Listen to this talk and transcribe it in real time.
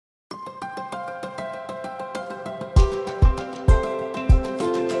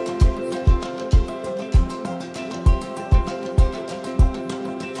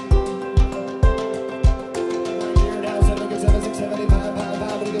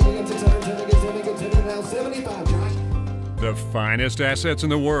The finest assets in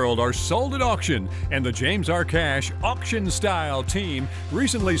the world are sold at auction, and the James R. Cash auction-style team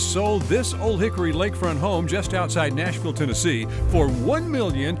recently sold this Old Hickory lakefront home just outside Nashville, Tennessee for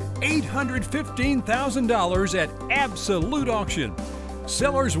 $1,815,000 at absolute auction.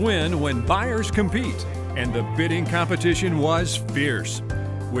 Sellers win when buyers compete, and the bidding competition was fierce.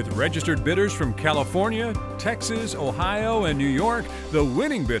 With registered bidders from California, Texas, Ohio, and New York, the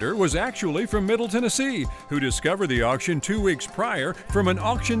winning bidder was actually from Middle Tennessee, who discovered the auction 2 weeks prior from an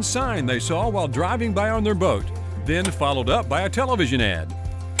auction sign they saw while driving by on their boat, then followed up by a television ad.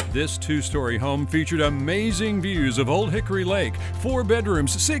 This 2-story home featured amazing views of Old Hickory Lake, 4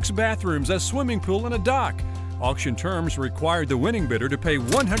 bedrooms, 6 bathrooms, a swimming pool, and a dock. Auction terms required the winning bidder to pay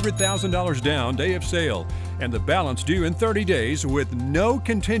 $100,000 down day of sale, and the balance due in 30 days with no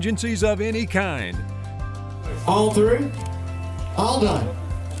contingencies of any kind. All through, all done.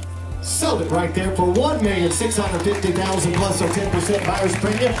 Sold it right there for $1,650,000 plus a 10% buyer's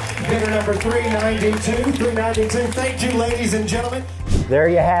premium. Bidder number 392. Thank you, ladies and gentlemen. There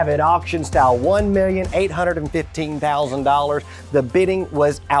you have it, auction style, $1,815,000. The bidding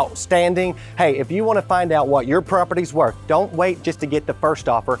was outstanding. Hey, if you want to find out what your property's worth, don't wait just to get the first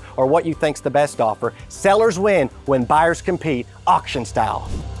offer or what you think's the best offer. Sellers win when buyers compete, auction style.